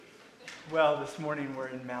Well, this morning we're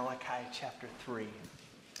in Malachi chapter 3.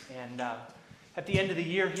 And at the end of the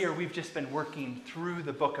year here, we've just been working through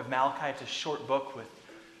the book of Malachi. It's a short book with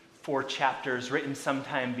 4 chapters written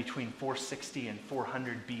sometime between 460 and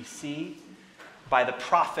 400 BC by the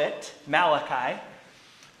prophet Malachi,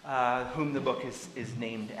 whom the book is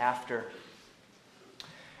named after.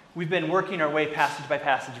 We've been working our way passage by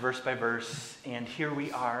passage, verse by verse, and here we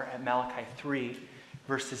are at Malachi 3,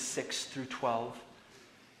 verses 6 through 12.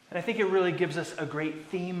 And I think it really gives us a great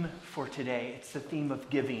theme for today. It's the theme of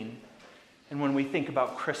giving. And when we think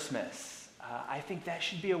about Christmas, I think that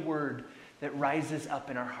should be a word that rises up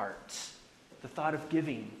in our hearts. The thought of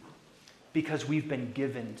giving, because we've been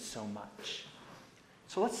given so much.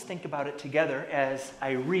 So let's think about it together as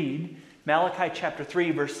I read Malachi chapter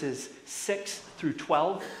 3, verses 6 through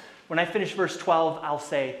 12. When I finish verse 12, I'll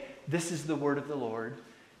say, "This is the word of the Lord,"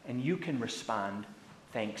 and you can respond,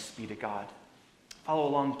 "Thanks be to God." Follow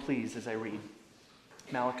along, please, as I read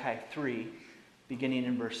Malachi 3, beginning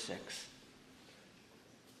in verse 6.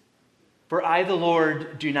 "For I, the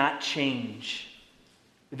Lord, do not change.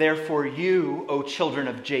 Therefore you, O children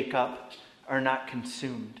of Jacob, are not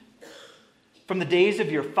consumed. From the days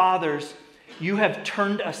of your fathers, you have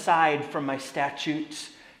turned aside from my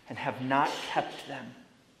statutes and have not kept them.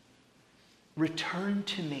 Return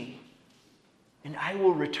to me, and I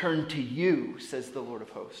will return to you, says the Lord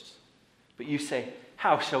of hosts. But you say,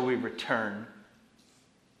 how shall we return?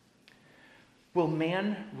 Will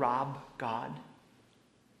man rob God?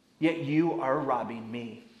 Yet you are robbing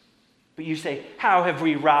me. But you say, how have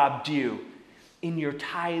we robbed you? In your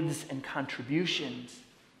tithes and contributions.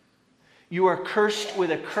 You are cursed with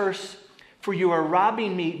a curse, for you are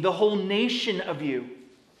robbing me, the whole nation of you.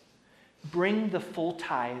 Bring the full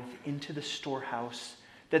tithe into the storehouse,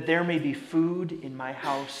 that there may be food in my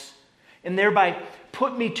house, and thereby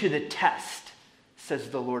put me to the test,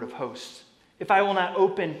 says the Lord of hosts. If I will not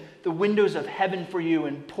open the windows of heaven for you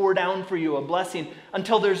and pour down for you a blessing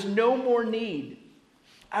until there's no more need,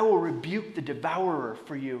 I will rebuke the devourer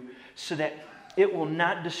for you so that it will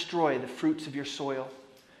not destroy the fruits of your soil.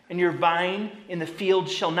 And your vine in the field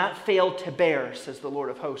shall not fail to bear, says the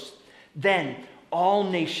Lord of hosts. Then all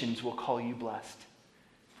nations will call you blessed,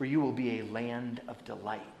 for you will be a land of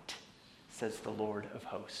delight, says the Lord of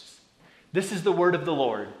hosts." This is the word of the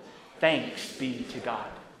Lord. Thanks be to God.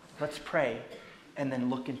 Let's pray and then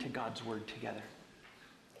look into God's word together.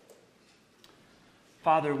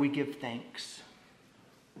 Father, we give thanks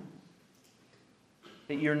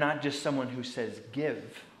that you're not just someone who says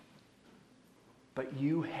give, but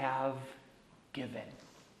you have given.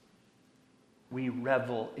 We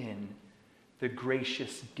revel in the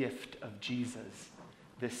gracious gift of Jesus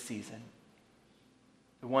this season.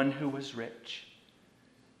 The one who was rich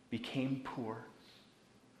became poor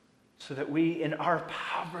so that we in our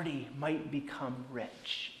poverty might become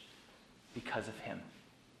rich because of him.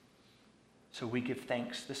 So we give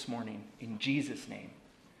thanks this morning in Jesus' name.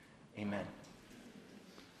 Amen.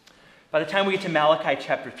 By the time we get to Malachi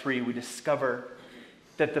chapter 3, we discover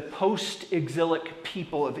that the post-exilic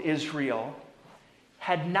people of Israel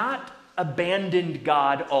had not abandoned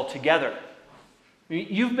God altogether.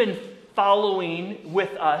 You've been following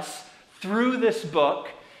with us through this book,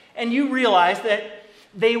 and you realize that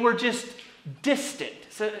they were just distant.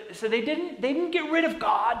 So they didn't get rid of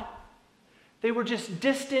God. They were just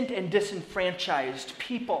distant and disenfranchised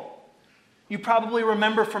people. You probably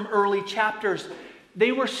remember from early chapters,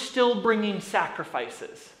 they were still bringing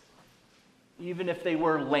sacrifices, even if they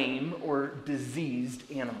were lame or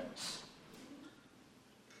diseased animals.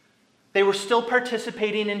 They were still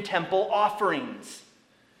participating in temple offerings,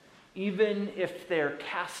 even if their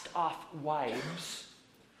cast-off wives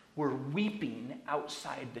were weeping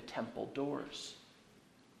outside the temple doors.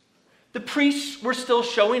 The priests were still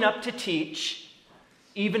showing up to teach,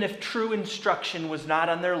 even if true instruction was not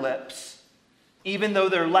on their lips, even though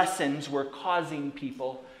their lessons were causing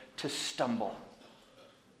people to stumble.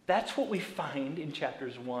 That's what we find in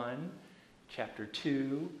chapters 1, chapter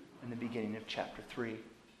 2, and the beginning of chapter 3.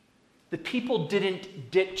 The people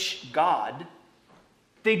didn't ditch God.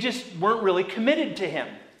 They just weren't really committed to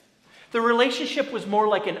him. The relationship was more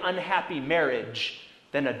like an unhappy marriage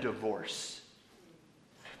than a divorce.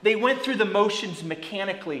 They went through the motions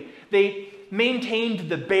mechanically. They maintained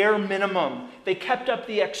the bare minimum. They kept up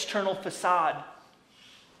the external facade.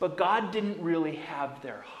 But God didn't really have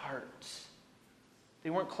their hearts. They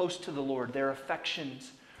weren't close to the Lord. Their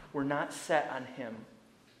affections were not set on him.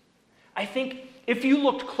 I think if you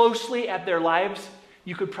looked closely at their lives,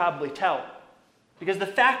 you could probably tell. Because the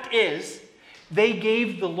fact is, they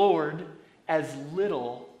gave the Lord as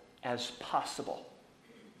little as possible.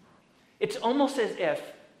 It's almost as if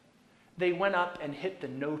they went up and hit the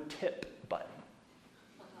no-tip button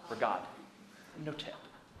for God. No tip.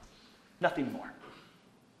 Nothing more.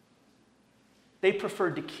 They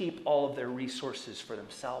preferred to keep all of their resources for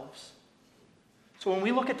themselves. So when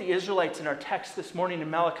we look at the Israelites in our text this morning in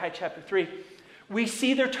Malachi chapter 3, we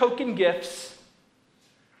see their token gifts,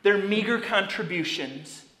 their meager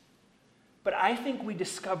contributions, but I think we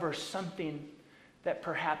discover something that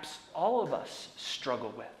perhaps all of us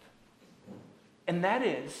struggle with. And that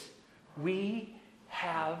is, we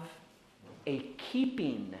have a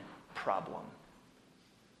keeping problem.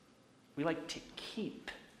 We like to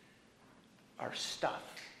keep our stuff.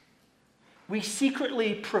 We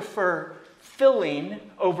secretly prefer filling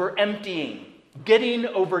over emptying, getting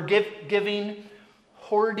over giving,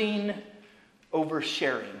 hoarding over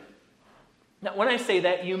sharing. Now, when I say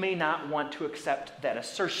that, you may not want to accept that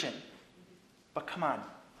assertion, but come on.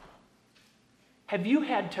 Have you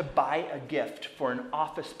had to buy a gift for an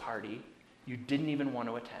office party you didn't even want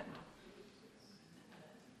to attend?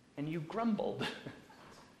 And you grumbled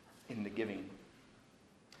in the giving.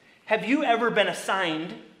 Have you ever been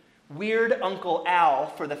assigned Weird Uncle Al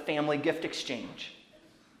for the family gift exchange?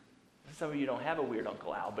 Some of you don't have a Weird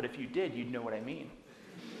Uncle Al, but if you did, you'd know what I mean.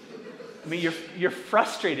 I mean, you're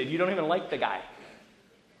frustrated. You don't even like the guy.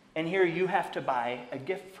 And here you have to buy a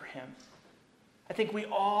gift for him. I think we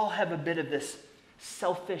all have a bit of this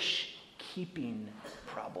selfish keeping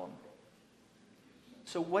problem.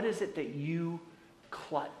 So what is it that you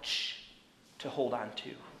clutch to hold on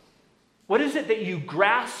to? What is it that you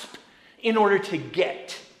grasp in order to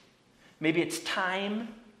get? Maybe it's time,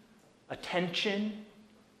 attention,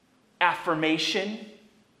 affirmation.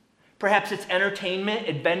 Perhaps it's entertainment,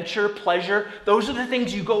 adventure, pleasure. Those are the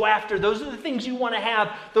things you go after. Those are the things you want to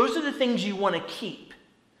have. Those are the things you want to keep.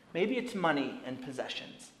 Maybe it's money and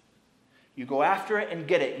possessions. You go after it and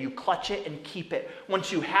get it. You clutch it and keep it.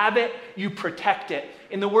 Once you have it, you protect it.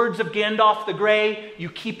 In the words of Gandalf the Grey, you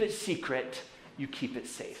keep it secret. You keep it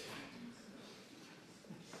safe.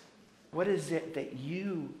 What is it that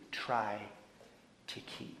you try to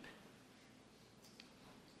keep?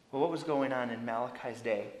 Well, what was going on in Malachi's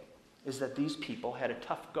day is that these people had a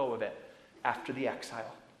tough go of it after the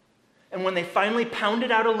exile. And when they finally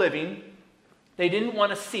pounded out a living, they didn't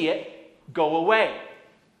want to see it go away.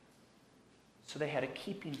 So they had a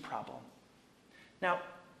keeping problem. Now,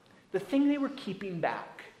 the thing they were keeping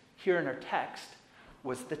back here in our text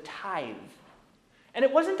was the tithe. And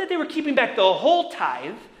it wasn't that they were keeping back the whole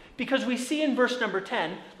tithe, because we see in verse number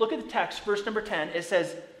 10, look at the text, verse number 10, it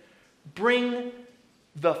says, bring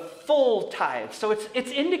the full tithe. So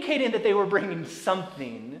it's indicating that they were bringing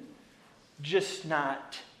something, just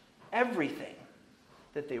not everything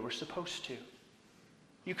that they were supposed to.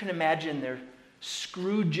 You can imagine their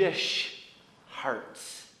Scrooge-ish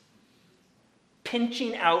hearts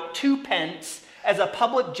pinching out 2 pence as a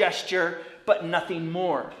public gesture, but nothing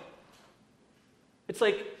more. It's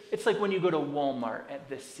like when you go to Walmart at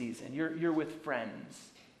this season. You're with friends.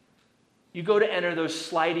 You go to enter those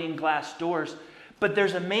sliding glass doors, but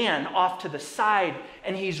there's a man off to the side,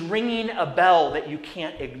 and he's ringing a bell that you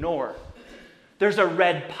can't ignore. There's a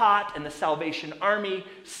red pot and the Salvation Army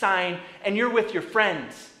sign, and you're with your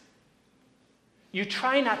friends. You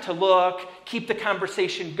try not to look, keep the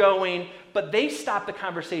conversation going, but they stop the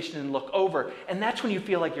conversation and look over, and that's when you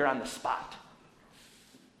feel like you're on the spot.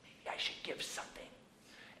 Maybe I should give something.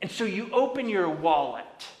 And so you open your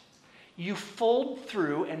wallet, you fold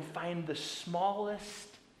through and find the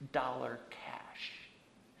smallest dollar cash.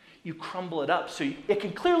 You crumble it up so it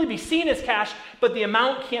can clearly be seen as cash, but the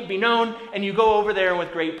amount can't be known, and you go over there and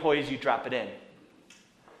with great poise you drop it in.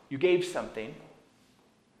 You gave something,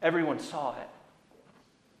 everyone saw it,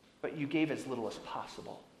 but you gave as little as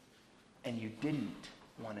possible, and you didn't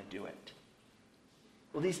want to do it.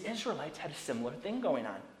 Well, these Israelites had a similar thing going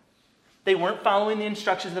on. They weren't following the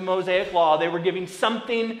instructions of the Mosaic Law. They were giving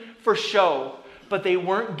something for show, but they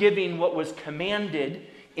weren't giving what was commanded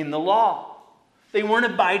in the law. They weren't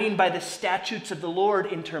abiding by the statutes of the Lord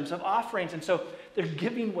in terms of offerings, and so their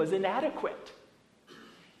giving was inadequate.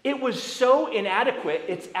 It was so inadequate,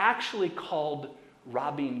 it's actually called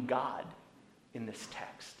robbing God in this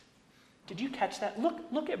text. Did you catch that?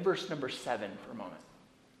 Look at verse number 7 for a moment.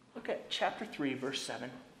 Look at chapter 3, verse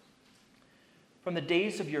 7. From the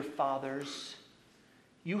days of your fathers,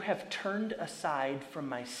 you have turned aside from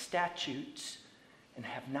my statutes and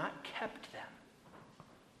have not kept them.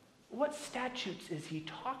 What statutes is he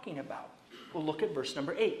talking about? Well, look at verse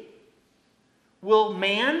number 8. Will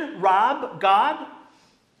man rob God?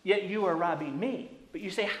 Yet you are robbing me. But you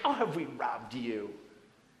say, how have we robbed you?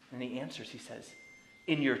 And he answers, he says,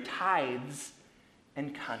 in your tithes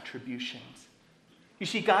and contributions. You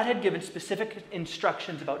see, God had given specific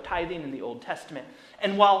instructions about tithing in the Old Testament.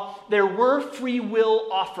 And while there were free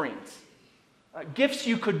will offerings, gifts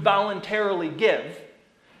you could voluntarily give,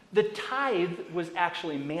 the tithe was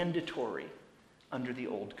actually mandatory under the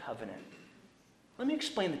Old Covenant. Let me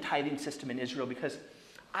explain the tithing system in Israel, because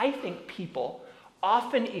I think people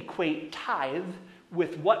often equate tithe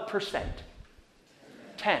with what percent?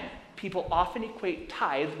 10. People often equate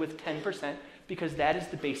tithe with 10% because that is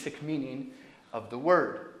the basic meaning of the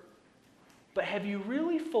word. But have you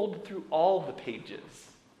really folded through all the pages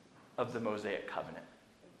of the Mosaic Covenant?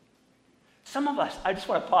 Some of us, I just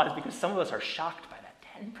want to pause because some of us are shocked by that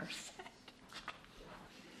 10%.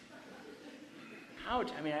 Ouch.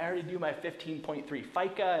 I mean, I already do my 15.3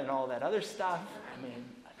 FICA and all that other stuff. I mean,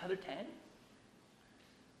 another 10?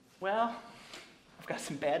 Well, I've got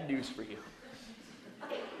some bad news for you.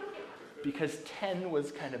 Because 10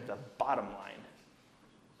 was kind of the bottom line.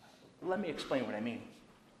 Let me explain what I mean.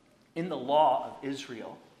 In the law of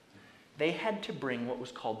Israel, they had to bring what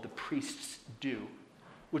was called the priest's due,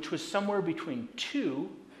 which was somewhere between 2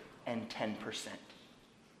 and 10%.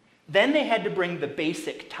 Then they had to bring the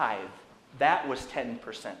basic tithe. That was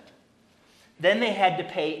 10%. Then they had to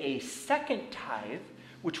pay a second tithe,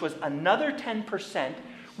 which was another 10%,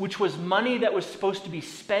 which was money that was supposed to be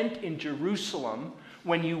spent in Jerusalem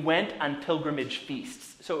when you went on pilgrimage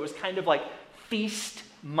feasts. So it was kind of like feast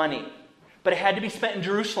money. But it had to be spent in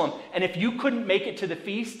Jerusalem. And if you couldn't make it to the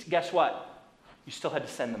feast, guess what? You still had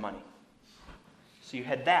to send the money. So you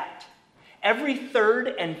had that. Every third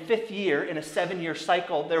and fifth year in a 7-year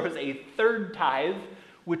cycle, there was a third tithe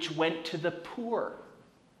which went to the poor.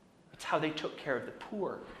 That's how they took care of the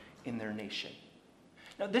poor in their nation.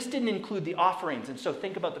 Now, this didn't include the offerings, and so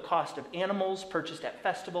think about the cost of animals purchased at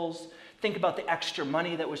festivals. Think about the extra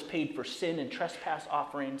money that was paid for sin and trespass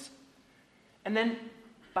offerings. And then,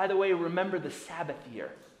 by the way, remember the Sabbath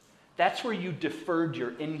year. That's where you deferred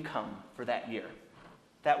your income for that year.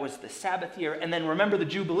 That was the Sabbath year. And then remember the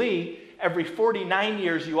Jubilee. Every 49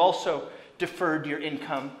 years, you also deferred your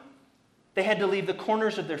income. They had to leave the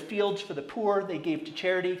corners of their fields for the poor. They gave to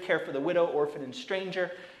charity, care for the widow, orphan, and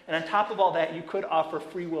stranger. And on top of all that, you could offer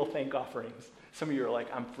free will thank offerings. Some of you are like,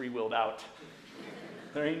 I'm free willed out.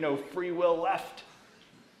 There ain't no free will left.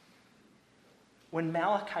 When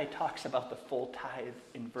Malachi talks about the full tithe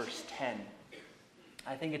in verse 10,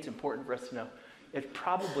 I think it's important for us to know it's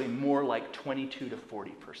probably more like 22 to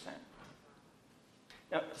 40%.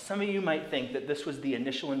 Now, some of you might think that this was the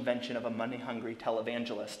initial invention of a money-hungry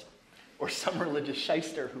televangelist or some religious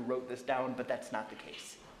shyster who wrote this down, but that's not the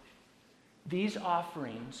case. These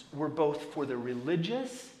offerings were both for the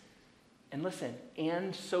religious, and listen,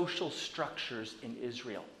 and social structures in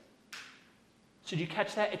Israel. So do you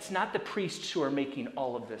catch that? It's not the priests who are making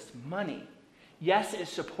all of this money. Yes, it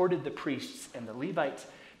supported the priests and the Levites,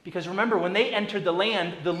 because remember, when they entered the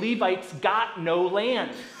land, the Levites got no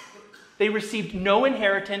land. They received no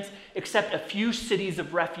inheritance except a few cities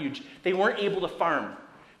of refuge. They weren't able to farm.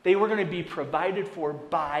 They were going to be provided for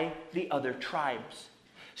by the other tribes.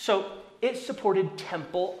 So it supported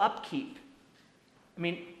temple upkeep. I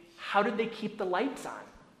mean, how did they keep the lights on?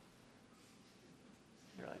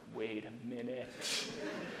 You're like, wait a minute.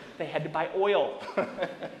 They had to buy oil.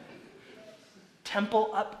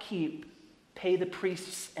 Temple upkeep, pay the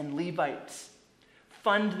priests and Levites,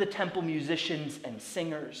 fund the temple musicians and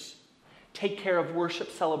singers, take care of worship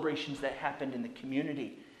celebrations that happened in the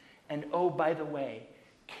community, and oh, by the way,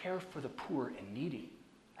 care for the poor and needy.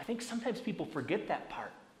 I think sometimes people forget that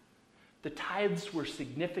part. The tithes were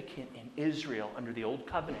significant in Israel under the Old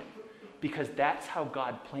Covenant because that's how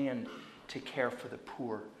God planned to care for the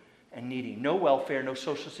poor and needy. No welfare, no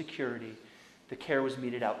social security. The care was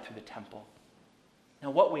meted out through the temple.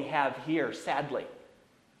 Now, what we have here, sadly,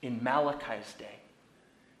 in Malachi's day,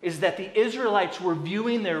 is that the Israelites were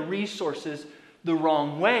viewing their resources the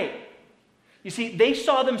wrong way. You see, they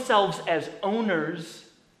saw themselves as owners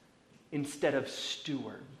instead of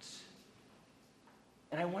stewards.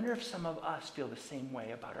 And I wonder if some of us feel the same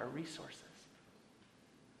way about our resources.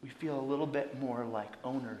 We feel a little bit more like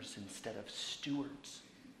owners instead of stewards.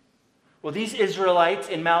 Well, these Israelites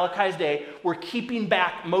in Malachi's day were keeping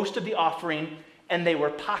back most of the offering, and they were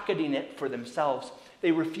pocketing it for themselves.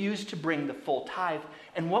 They refused to bring the full tithe.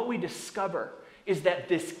 And what we discover is that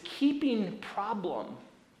this keeping problem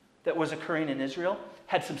that was occurring in Israel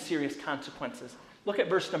had some serious consequences. Look at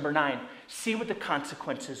verse number 9. See what the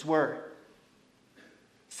consequences were.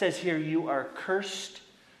 It says here, you are cursed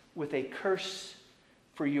with a curse,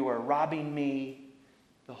 for you are robbing me,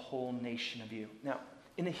 the whole nation of you. Now,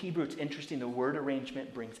 in the Hebrew, it's interesting. The word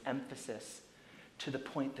arrangement brings emphasis to the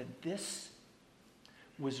point that this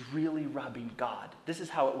was really robbing God. This is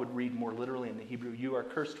how it would read more literally in the Hebrew. You are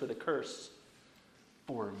cursed with a curse.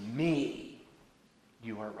 For me,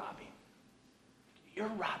 you are robbing. You're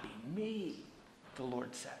robbing me, the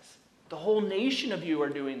Lord says. The whole nation of you are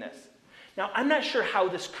doing this. Now, I'm not sure how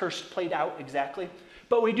this curse played out exactly,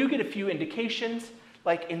 but we do get a few indications.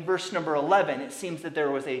 Like in verse number 11, it seems that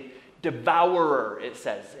there was a devourer, it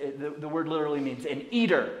says. The word literally means an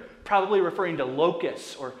eater, probably referring to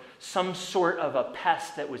locusts or some sort of a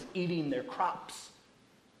pest that was eating their crops.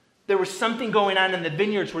 There was something going on in the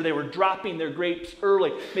vineyards where they were dropping their grapes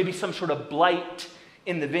early, maybe some sort of blight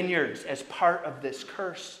in the vineyards as part of this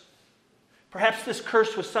curse. Perhaps this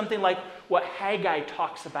curse was something like what Haggai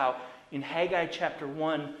talks about in Haggai chapter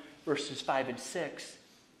 1, verses 5 and 6.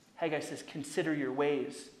 Haggai says, consider your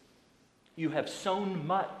ways. You have sown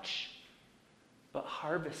much, but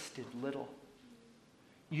harvested little.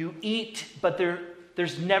 You eat, but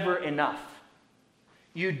there's never enough.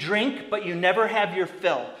 You drink, but you never have your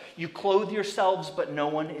fill. You clothe yourselves, but no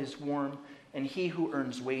one is warm. And he who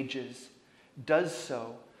earns wages does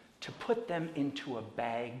so to put them into a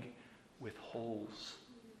bag with holes.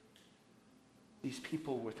 These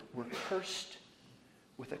people were cursed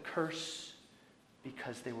with a curse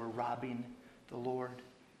because they were robbing the Lord.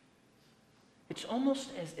 It's almost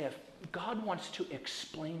as if God wants to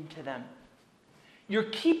explain to them, you're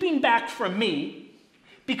keeping back from me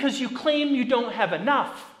because you claim you don't have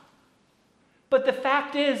enough. But the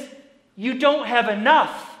fact is, you don't have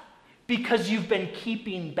enough because you've been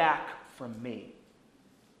keeping back from me.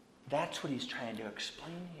 That's what he's trying to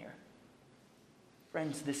explain here.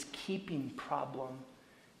 Friends, this keeping problem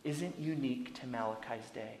isn't unique to Malachi's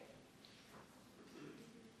day.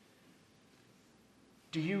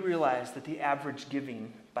 Do you realize that the average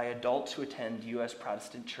giving by adults who attend U.S.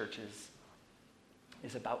 Protestant churches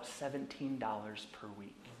is about $17 per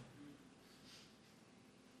week?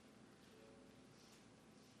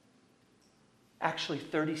 Actually,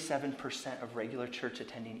 37% of regular church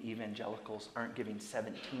attending evangelicals aren't giving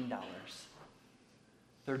 $17.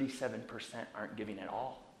 37% aren't giving at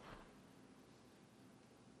all.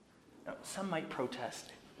 Now, some might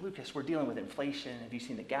protest, Lucas, we're dealing with inflation. Have you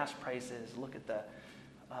seen the gas prices? Look at the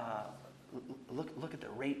look at the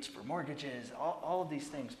rates for mortgages, all of these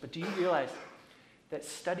things. But do you realize that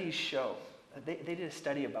studies show, they did a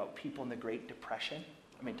study about people in the Great Depression.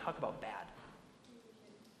 I mean, talk about bad.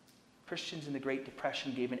 Christians in the Great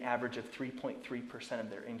Depression gave an average of 3.3% of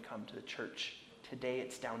their income to the church. Today,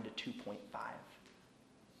 it's down to 2.5%.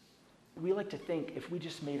 We like to think if we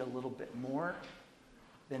just made a little bit more,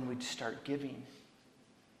 then we'd start giving.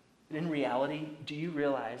 But in reality, do you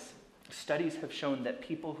realize studies have shown that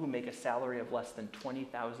people who make a salary of less than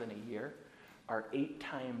 $20,000 a year are 8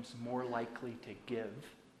 times more likely to give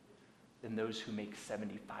than those who make $75,000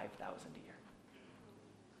 a year?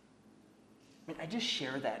 I mean, I just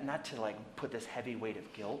share that not to put this heavy weight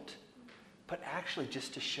of guilt, but actually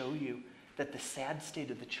just to show you that the sad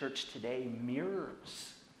state of the church today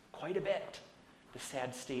mirrors quite a bit the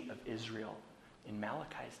sad state of Israel in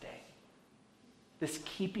Malachi's day. This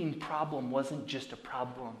keeping problem wasn't just a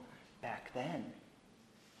problem back then.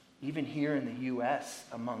 Even here in the U.S.,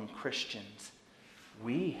 among Christians,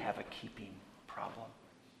 we have a keeping problem.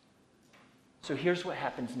 So here's what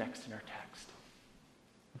happens next in our text.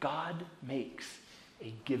 God makes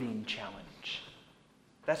a giving challenge.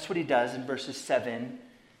 That's what he does in verses 7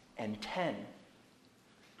 and 10.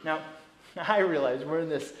 Now, I realize we're in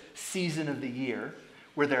this season of the year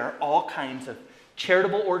where there are all kinds of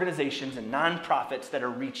charitable organizations and nonprofits that are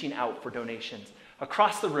reaching out for donations.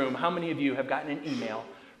 Across the room, how many of you have gotten an email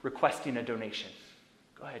requesting a donation?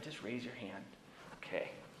 Go ahead, just raise your hand.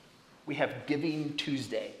 Okay. We have Giving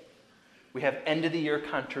Tuesday. We have end of the year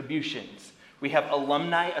contributions. We have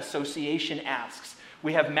alumni association asks.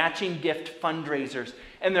 We have matching gift fundraisers.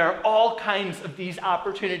 And there are all kinds of these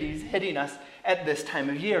opportunities hitting us at this time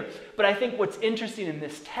of year. But I think what's interesting in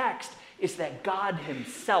this text is that God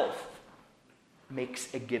himself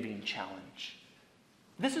makes a giving challenge.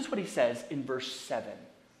 This is what he says in verse 7.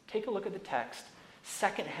 Take a look at the text,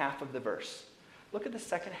 second half of the verse. Look at the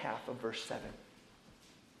second half of verse 7.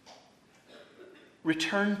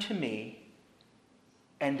 Return to me,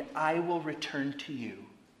 and I will return to you,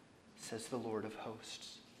 says the Lord of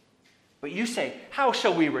hosts. But you say, how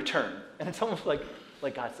shall we return? And it's almost like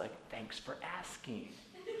God's like, thanks for asking.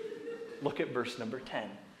 Look at verse number 10.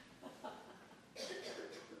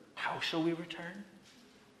 How shall we return?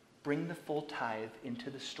 Bring the full tithe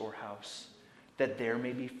into the storehouse, that there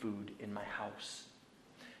may be food in my house.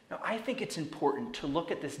 Now, I think it's important to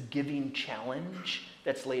look at this giving challenge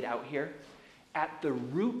that's laid out here. At the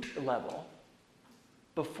root level,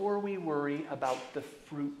 before we worry about the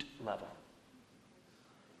fruit level.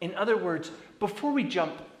 In other words, before we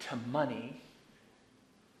jump to money,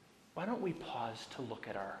 why don't we pause to look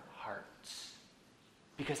at our hearts?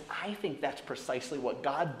 Because I think that's precisely what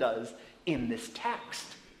God does in this text.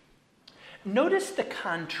 Notice the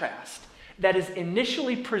contrast that is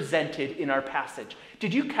initially presented in our passage.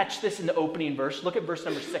 Did you catch this in the opening verse? Look at verse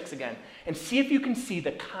number 6 again and see if you can see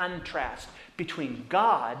the contrast between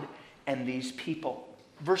God and these people.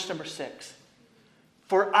 Verse number 6.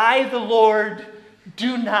 For I, the Lord,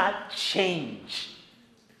 do not change.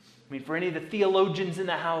 I mean, for any of the theologians in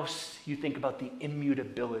the house, you think about the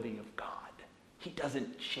immutability of God. He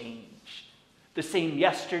doesn't change. The same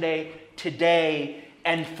yesterday, today,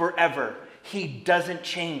 and forever. He doesn't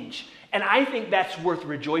change. And I think that's worth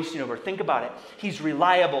rejoicing over. Think about it. He's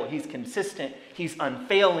reliable. He's consistent. He's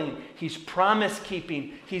unfailing. He's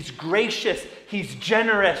promise-keeping. He's gracious. He's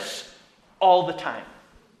generous all the time.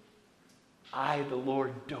 I, the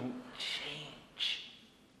Lord, don't change.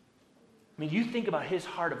 I mean, you think about his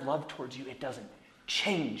heart of love towards you, it doesn't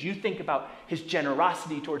change. You think about his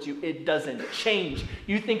generosity towards you, it doesn't change.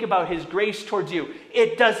 You think about his grace towards you,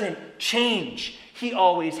 it doesn't change. He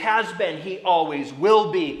always has been. He always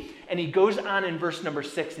will be. And he goes on in verse number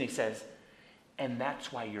 6 and he says, and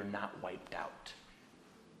that's why you're not wiped out.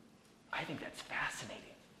 I think that's fascinating.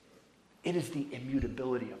 It is the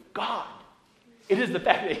immutability of God. It is the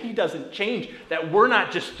fact that he doesn't change, that we're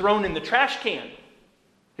not just thrown in the trash can.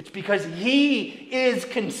 It's because he is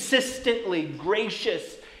consistently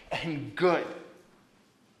gracious and good.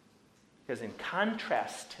 Because in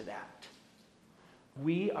contrast to that,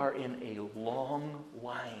 we are in a long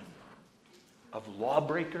line of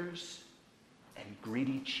lawbreakers and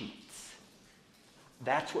greedy cheats.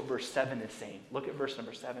 That's what verse 7 is saying. Look at verse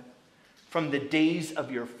number 7. From the days of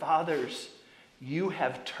your fathers, you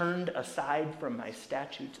have turned aside from my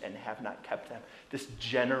statutes and have not kept them. This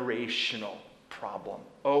generational problem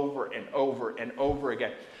over and over and over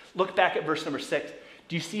again. Look back at verse number 6.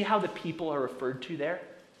 Do you see how the people are referred to there?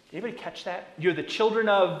 Did anybody catch that? You're the children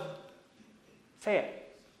of, say it,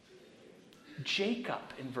 Jacob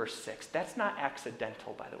in verse 6. That's not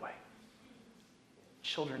accidental, by the way.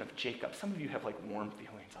 Children of Jacob. Some of you have like warm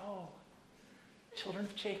feelings. Oh, children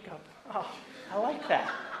of Jacob. Oh, I like that.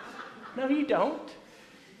 No, you don't.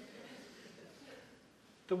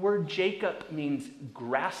 The word Jacob means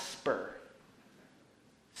grasper,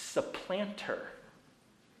 supplanter.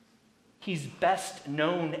 He's best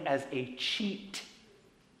known as a cheat.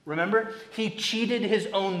 Remember? He cheated his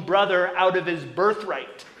own brother out of his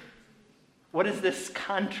birthright. What is this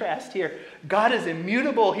contrast here? God is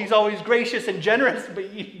immutable. He's always gracious and generous, but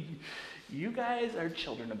you guys are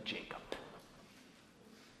children of Jacob.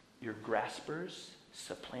 You're graspers,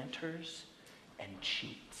 supplanters, and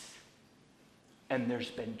cheats. And there's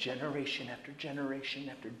been generation after generation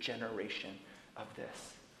after generation of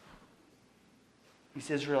this. These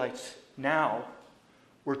Israelites, now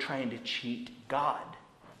we're trying to cheat God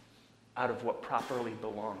out of what properly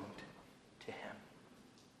belonged to him.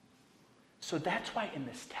 So that's why in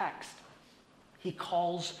this text, he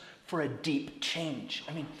calls for a deep change.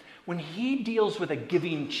 I mean, when he deals with a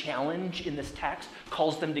giving challenge in this text,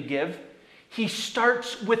 calls them to give, he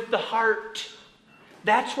starts with the heart.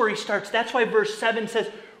 That's where he starts. That's why verse 7 says,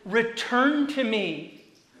 return to me,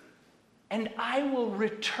 and I will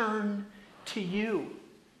return to you.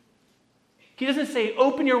 He doesn't say,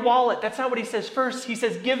 open your wallet. That's not what he says first. He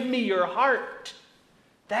says, give me your heart.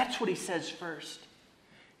 That's what he says first.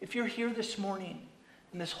 If you're here this morning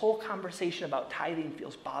and this whole conversation about tithing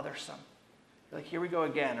feels bothersome, you're like, here we go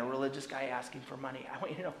again, a religious guy asking for money. I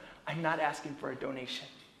want you to know, I'm not asking for a donation.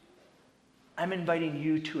 I'm inviting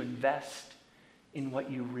you to invest in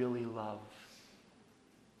what you really love.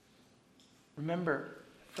 Remember,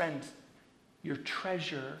 friends, your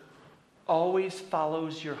treasure always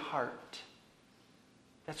follows your heart.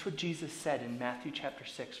 That's what Jesus said in Matthew chapter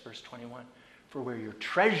 6, verse 21. For where your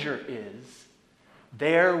treasure is,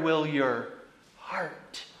 there will your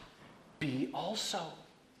heart be also.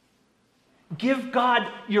 Give God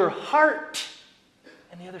your heart,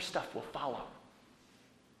 and the other stuff will follow.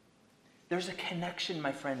 There's a connection,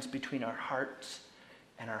 my friends, between our hearts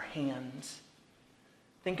and our hands.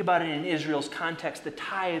 Think about it in Israel's context. The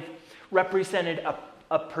tithe represented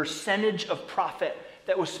a percentage of profit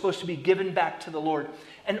that was supposed to be given back to the Lord.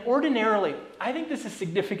 And ordinarily, I think this is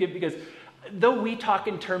significant because though we talk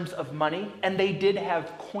in terms of money, and they did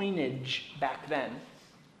have coinage back then,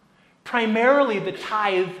 primarily the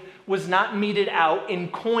tithe was not meted out in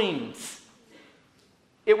coins.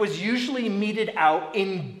 It was usually meted out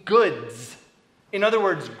in goods. In other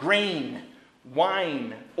words, grain,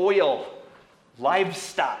 wine, oil,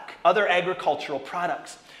 livestock, other agricultural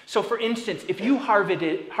products. So for instance, if you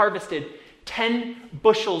harvested 10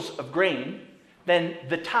 bushels of grain, then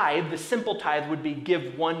the tithe, the simple tithe, would be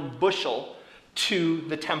give 1 bushel to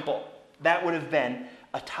the temple. That would have been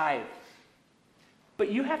a tithe.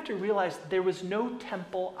 But you have to realize there was no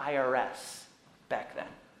temple IRS back then.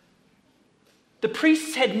 The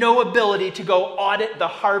priests had no ability to go audit the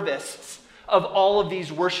harvests of all of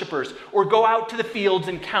these worshipers or go out to the fields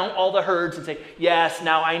and count all the herds and say, yes,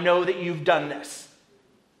 now I know that you've done this.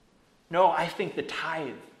 No, I think the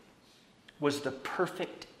tithe was the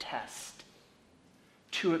perfect test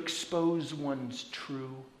to expose one's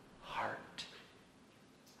true heart.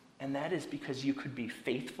 And that is because you could be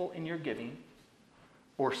faithful in your giving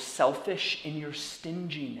or selfish in your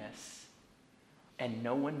stinginess, and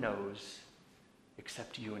no one knows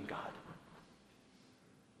except you and God.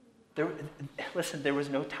 There was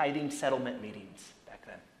no tithing settlement meetings back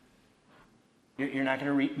then. You're not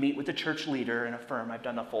going to meet with the church leader and affirm, I've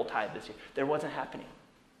done the full tithe this year. There wasn't happening.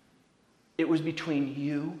 It was between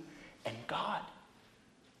you and God.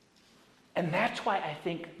 And that's why I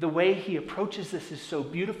think the way he approaches this is so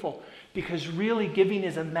beautiful, because really giving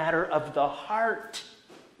is a matter of the heart.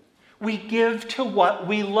 We give to what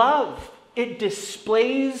we love. It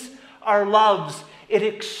displays our loves. It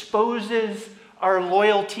exposes our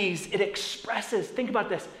loyalties. It expresses, think about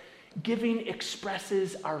this, giving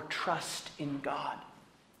expresses our trust in God.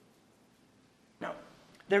 Now,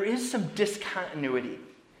 there is some discontinuity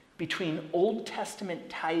between Old Testament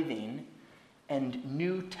tithing and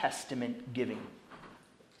New Testament giving.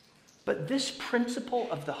 But this principle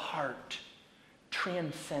of the heart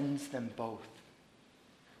transcends them both.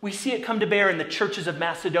 We see it come to bear in the churches of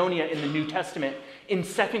Macedonia in the New Testament. In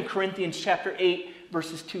 2 Corinthians chapter 8,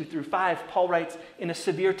 verses 2 through 5, Paul writes, in a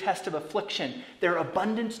severe test of affliction, their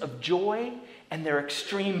abundance of joy and their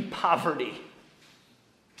extreme poverty.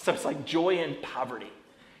 So it's like joy and poverty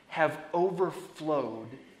have overflowed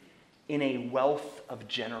in a wealth of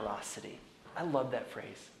generosity. I love that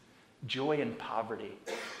phrase. Joy and poverty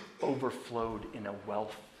overflowed in a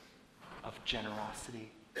wealth of generosity.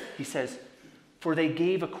 He says, for they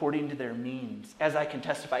gave according to their means, as I can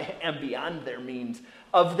testify, and beyond their means,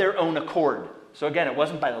 of their own accord. So again, it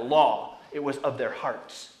wasn't by the law, it was of their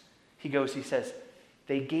hearts. He says,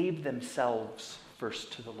 they gave themselves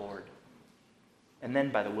first to the Lord, and then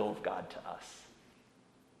by the will of God to us.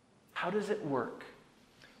 How does it work?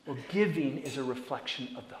 Well, giving is a reflection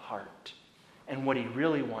of the heart. And what he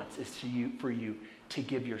really wants is for you to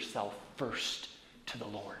give yourself first to the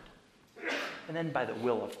Lord. And then by the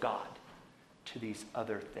will of God to these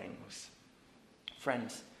other things.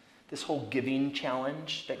 Friends, this whole giving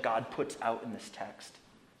challenge that God puts out in this text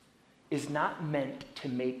is not meant to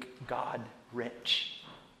make God rich.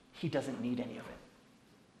 He doesn't need any of it.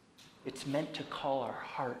 It's meant to call our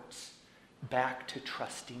hearts back to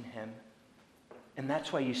trusting him. And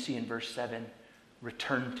that's why you see in verse 7,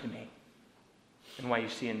 return to me. And why you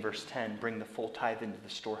see in verse 10, bring the full tithe into the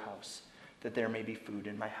storehouse, that there may be food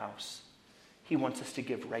in my house. He wants us to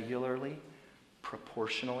give regularly,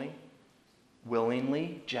 proportionally,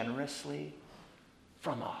 willingly, generously,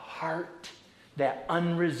 from a heart that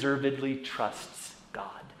unreservedly trusts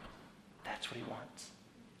God. That's what he wants.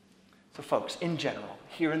 So folks, in general,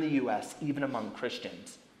 here in the U.S., even among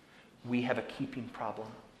Christians, we have a keeping problem.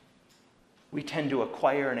 We tend to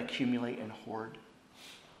acquire and accumulate and hoard.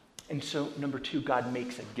 And so, number 2, God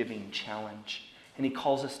makes a giving challenge. And he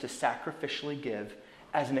calls us to sacrificially give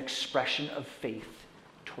as an expression of faith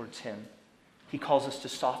towards him. He calls us to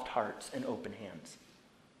soft hearts and open hands.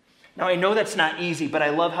 Now, I know that's not easy, but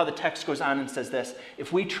I love how the text goes on and says this.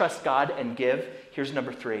 If we trust God and give, here's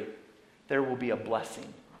number 3. There will be a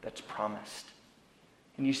blessing that's promised.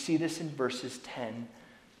 And you see this in verses 10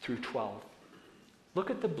 through 12. Look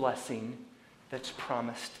at the blessing that's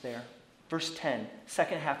promised there. Verse 10,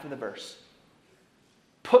 second half of the verse.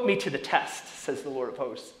 Put me to the test, says the Lord of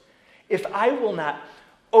hosts, if I will not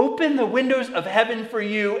open the windows of heaven for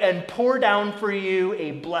you and pour down for you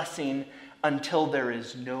a blessing until there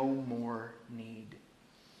is no more need.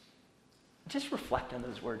 Just reflect on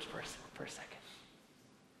those words for a second.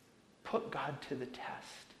 Put God to the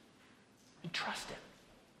test and trust him.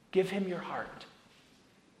 Give him your heart.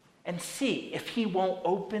 And see if he won't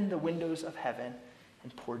open the windows of heaven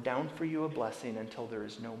and pour down for you a blessing until there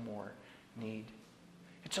is no more need.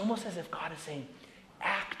 It's almost as if God is saying,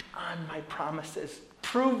 act on my promises.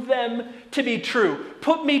 Prove them to be true.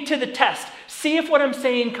 Put me to the test. See if what I'm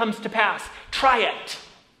saying comes to pass. Try it.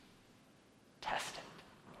 Test it.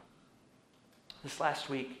 This last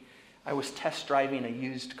week, I was test driving a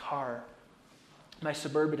used car. My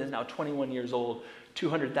Suburban is now 21 years old,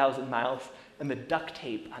 200,000 miles, and the duct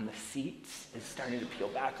tape on the seats is starting to peel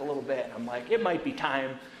back a little bit. And I'm like, it might be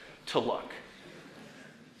time to look.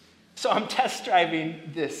 So I'm test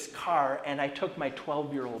driving this car, and I took my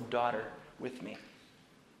 12-year-old daughter with me.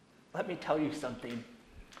 Let me tell you something.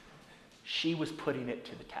 She was putting it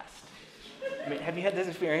to the test. I mean, have you had this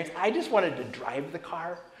experience? I just wanted to drive the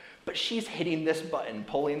car, but she's hitting this button,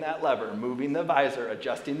 pulling that lever, moving the visor,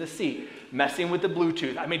 adjusting the seat, messing with the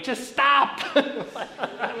Bluetooth. I mean, just stop. Let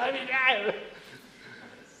me drive.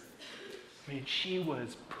 I mean, she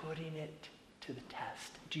was putting it to the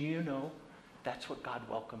test. Do you know that's what God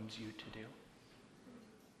welcomes you to do?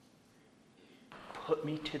 Put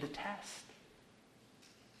me to the test.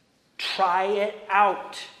 Try it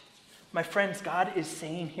out. My friends, God is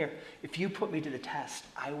saying here, if you put me to the test,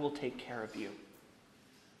 I will take care of you.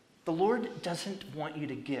 The Lord doesn't want you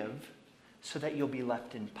to give so that you'll be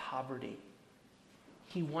left in poverty.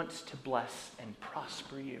 He wants to bless and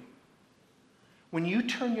prosper you. When you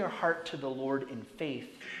turn your heart to the Lord in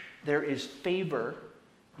faith, there is favor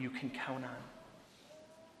you can count on.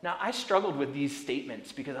 Now, I struggled with these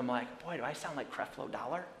statements because I'm like, boy, do I sound like Creflo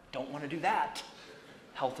Dollar? Don't want to do that.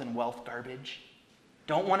 Health and wealth garbage.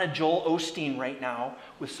 Don't want a Joel Osteen right now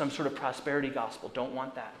with some sort of prosperity gospel. Don't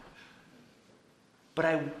want that. But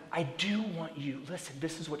I do want you, listen,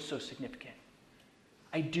 this is what's so significant.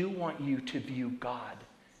 I do want you to view God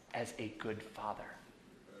as a good father.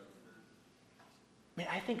 I mean,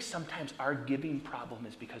 I think sometimes our giving problem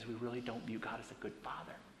is because we really don't view God as a good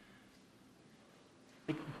father.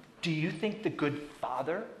 Like, do you think the good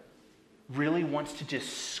father really wants to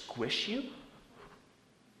just squish you?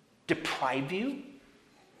 Deprive you?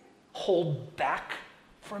 Hold back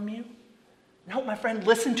from you? No, my friend,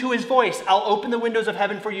 listen to his voice. I'll open the windows of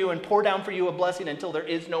heaven for you and pour down for you a blessing until there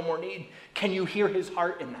is no more need. Can you hear his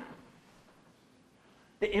heart in that?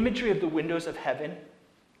 The imagery of the windows of heaven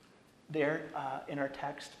there in our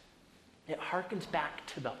text, it harkens back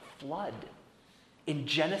to the flood. In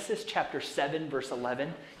Genesis chapter 7, verse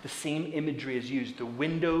 11, the same imagery is used. The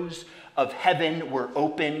windows of heaven were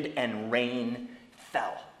opened and rain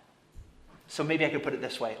fell. So maybe I could put it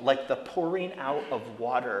this way, like the pouring out of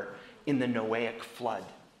water in the Noahic flood,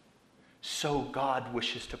 so God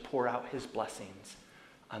wishes to pour out his blessings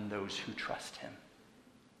on those who trust him.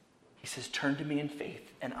 He says, turn to me in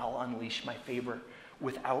faith and I'll unleash my favor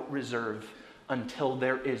without reserve until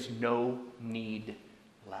there is no need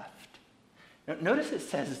left. Now, notice it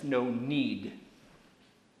says no need.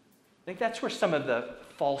 I think that's where some of the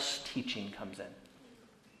false teaching comes in.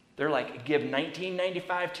 They're like, give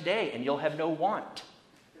 $19.95 today and you'll have no want.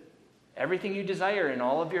 Everything you desire in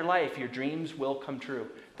all of your life, your dreams will come true.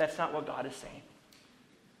 That's not what God is saying.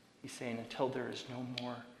 He's saying until there is no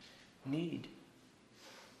more need.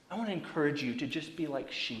 I want to encourage you to just be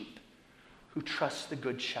like sheep who trust the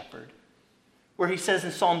good shepherd. Where he says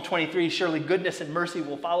in Psalm 23, surely goodness and mercy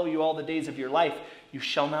will follow you all the days of your life. You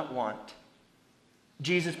shall not want.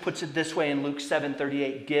 Jesus puts it this way in Luke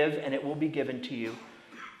 7:38, give and it will be given to you.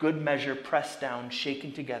 Good measure, pressed down,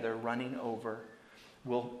 shaken together, running over,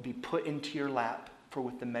 will be put into your lap, for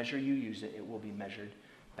with the measure you use it, it will be measured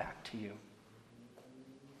back to you.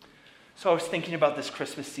 So I was thinking about this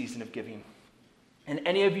Christmas season of giving. And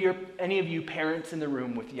any of you parents in the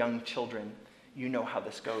room with young children, you know how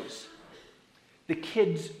this goes. The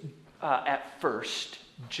kids at first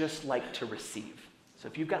just like to receive. So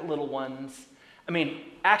if you've got little ones, I mean,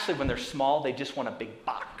 actually when they're small, they just want a big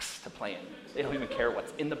box to play in. They don't even care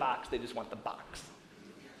what's in the box, they just want the box.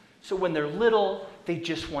 So when they're little, they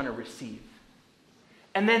just want to receive.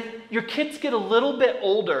 And then your kids get a little bit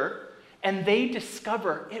older and they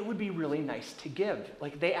discover it would be really nice to give.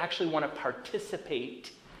 Like they actually want to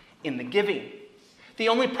participate in the giving. The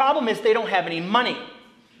only problem is they don't have any money.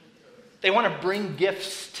 They want to bring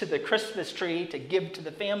gifts to the Christmas tree to give to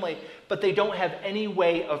the family, but they don't have any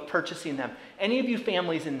way of purchasing them. Any of you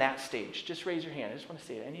families in that stage, just raise your hand. I just want to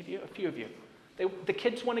see it. Any of you? A few of you. The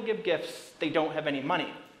kids want to give gifts. They don't have any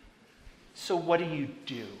money. So what do?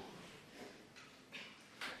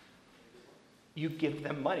 You give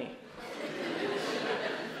them money.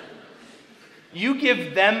 You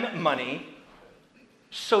give them money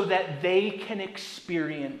so that they can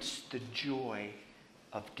experience the joy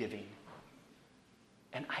of giving.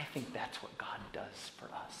 And I think that's what God does for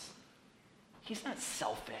us. He's not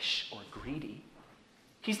selfish or greedy.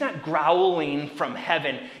 He's not growling from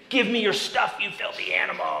heaven, give me your stuff, you filthy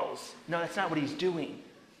animals. No, that's not what he's doing.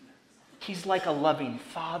 He's like a loving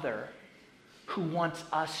father who wants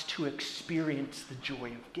us to experience the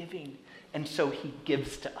joy of giving. And so he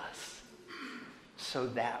gives to us so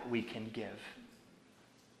that we can give.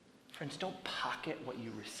 Friends, don't pocket what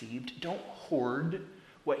you received. Don't hoard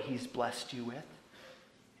what he's blessed you with.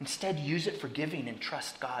 Instead, use it for giving and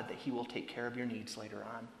trust God that he will take care of your needs later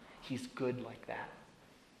on. He's good like that.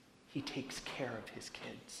 He takes care of his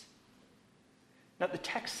kids. Now, the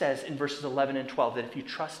text says in verses 11 and 12 that if you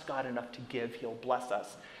trust God enough to give, he'll bless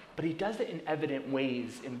us. But he does it in evident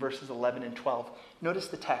ways in verses 11 and 12. Notice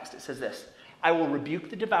the text. It says this: I will rebuke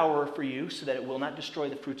the devourer for you so that it will not destroy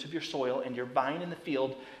the fruits of your soil, and your vine in the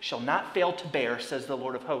field shall not fail to bear, says the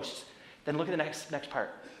Lord of hosts. Then look at the next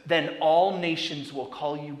part. Then all nations will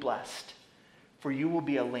call you blessed, for you will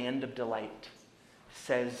be a land of delight,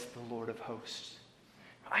 says the Lord of hosts.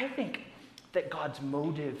 I think that God's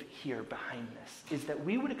motive here behind this is that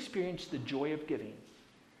we would experience the joy of giving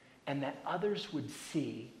and that others would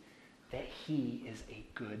see that he is a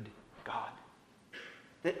good God.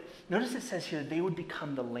 Notice it says here, they would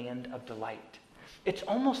become the land of delight. It's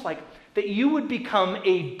almost like that you would become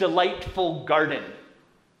a delightful garden.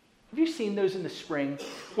 Have you seen those in the spring?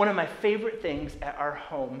 One of my favorite things at our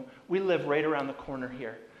home, we live right around the corner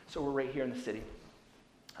here, so we're right here in the city.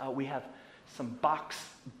 We have some box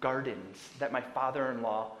gardens that my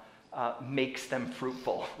father-in-law makes them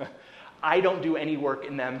fruitful. I don't do any work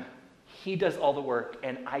in them. He does all the work,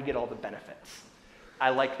 and I get all the benefits. I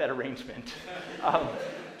like that arrangement.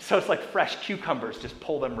 So it's like fresh cucumbers, just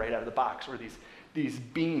pull them right out of the box, or these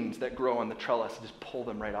beans that grow on the trellis, just pull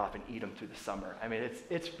them right off and eat them through the summer. I mean,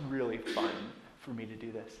 it's really fun for me to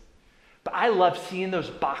do this. But I love seeing those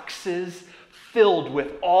boxes filled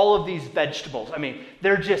with all of these vegetables. I mean,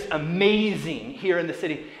 they're just amazing here in the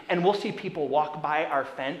city. And we'll see people walk by our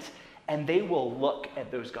fence, and they will look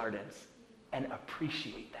at those gardens and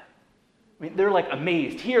appreciate them. I mean, they're like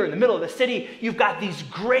amazed. Here in the middle of the city, you've got these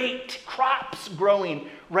great crops growing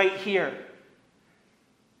right here.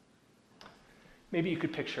 Maybe you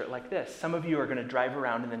could picture it like this. Some of you are going to drive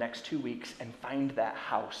around in the next 2 weeks and find that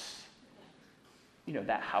house. You know,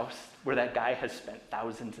 that house where that guy has spent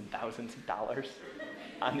thousands and thousands of dollars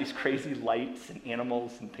on these crazy lights and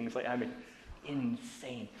animals and things like that. I mean,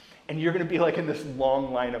 insane. And you're going to be like in this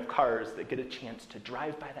long line of cars that get a chance to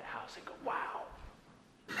drive by that house and go, wow.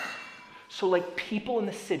 So like people in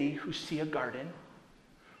the city who see a garden,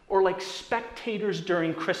 or like spectators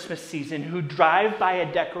during Christmas season who drive by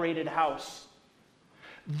a decorated house,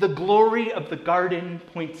 the glory of the garden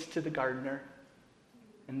points to the gardener,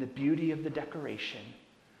 and the beauty of the decoration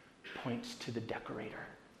points to the decorator.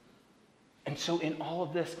 And so in all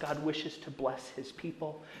of this, God wishes to bless his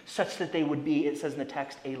people such that they would be, it says in the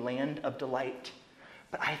text, a land of delight.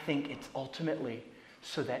 But I think it's ultimately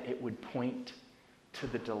so that it would point to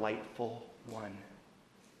the delightful one.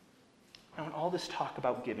 Now, in all this talk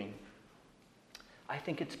about giving, I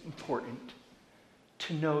think it's important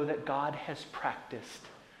to know that God has practiced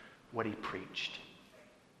what he preached.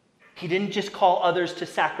 He didn't just call others to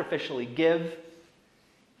sacrificially give.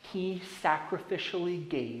 He sacrificially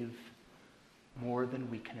gave more than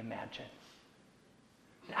we can imagine.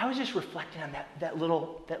 And I was just reflecting on that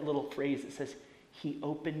little phrase that says, he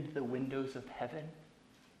opened the windows of heaven.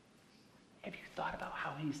 Have you thought about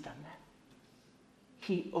how he's done that?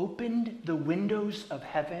 He opened the windows of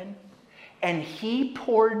heaven, and he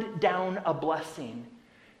poured down a blessing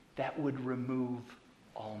that would remove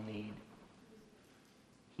all need.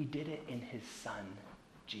 He did it in his son,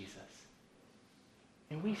 Jesus.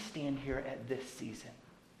 And we stand here at this season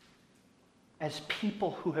as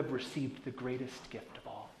people who have received the greatest gift of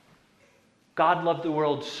all. God loved the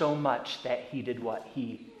world so much that he did what?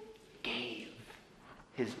 He gave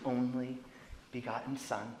his only begotten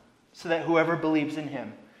Son, so that whoever believes in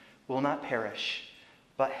him will not perish,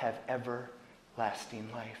 but have everlasting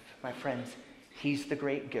life. My friends, he's the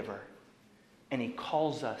great giver, and he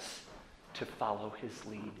calls us to follow his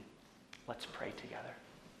lead. Let's pray together.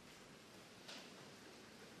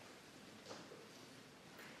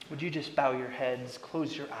 Would you just bow your heads,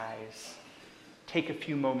 close your eyes, take a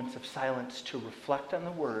few moments of silence to reflect on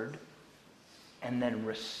the word, and then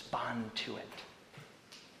respond to it.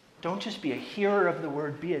 Don't just be a hearer of the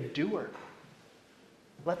word, be a doer.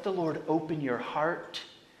 Let the Lord open your heart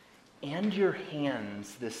and your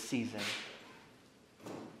hands this season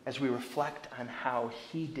as we reflect on how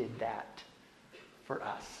he did that for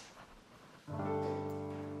us.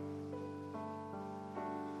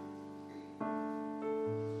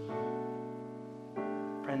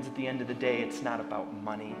 Friends, at the end of the day, it's not about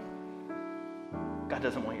money. God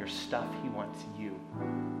doesn't want your stuff, he wants you.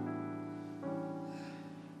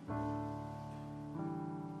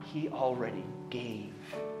 He already gave.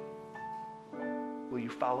 Will you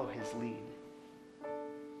follow his lead?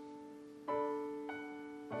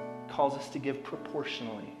 Calls us to give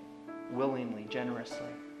proportionally, willingly,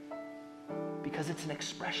 generously. because it's an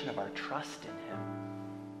expression of our trust in him.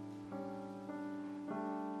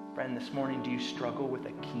 Friend, this morning, do you struggle with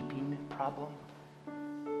a keeping problem?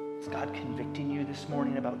 Is God convicting you this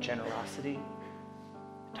morning about generosity?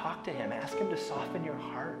 Talk to him. Ask him to soften your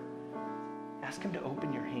heart. Ask him to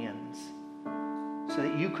open your hands so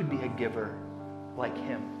that you could be a giver like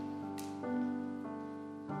him.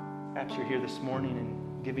 Perhaps you're here this morning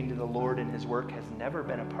and giving to the Lord and his work has never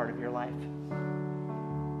been a part of your life.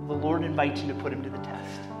 The Lord invites you to put him to the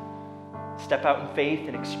test. Step out in faith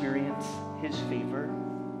and experience his favor.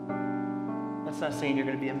 That's not saying you're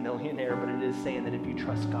going to be a millionaire, but it is saying that if you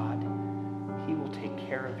trust God, he will take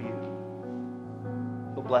care of you.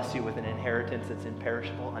 He'll bless you with an inheritance that's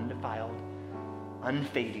imperishable, undefiled,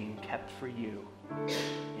 unfading, kept for you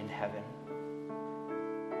in heaven.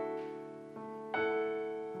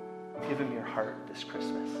 Give him your heart this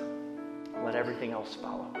Christmas. Let everything else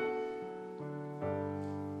follow.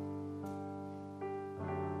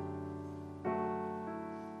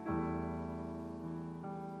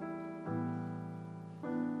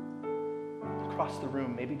 Across the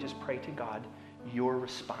room, maybe just pray to God your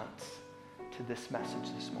response to this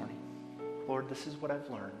message this morning. Lord, this is what I've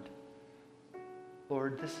learned.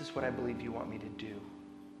 Lord, this is what I believe you want me to do.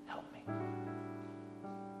 Help me.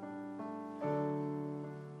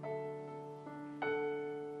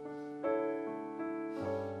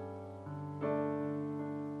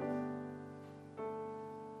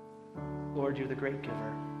 Lord, you're the great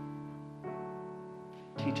giver.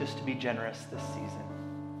 Teach us to be generous this season.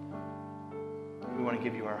 We want to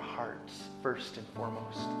give you our hearts first and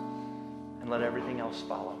foremost, and let everything else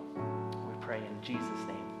follow. We pray in Jesus'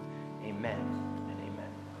 name. Amen.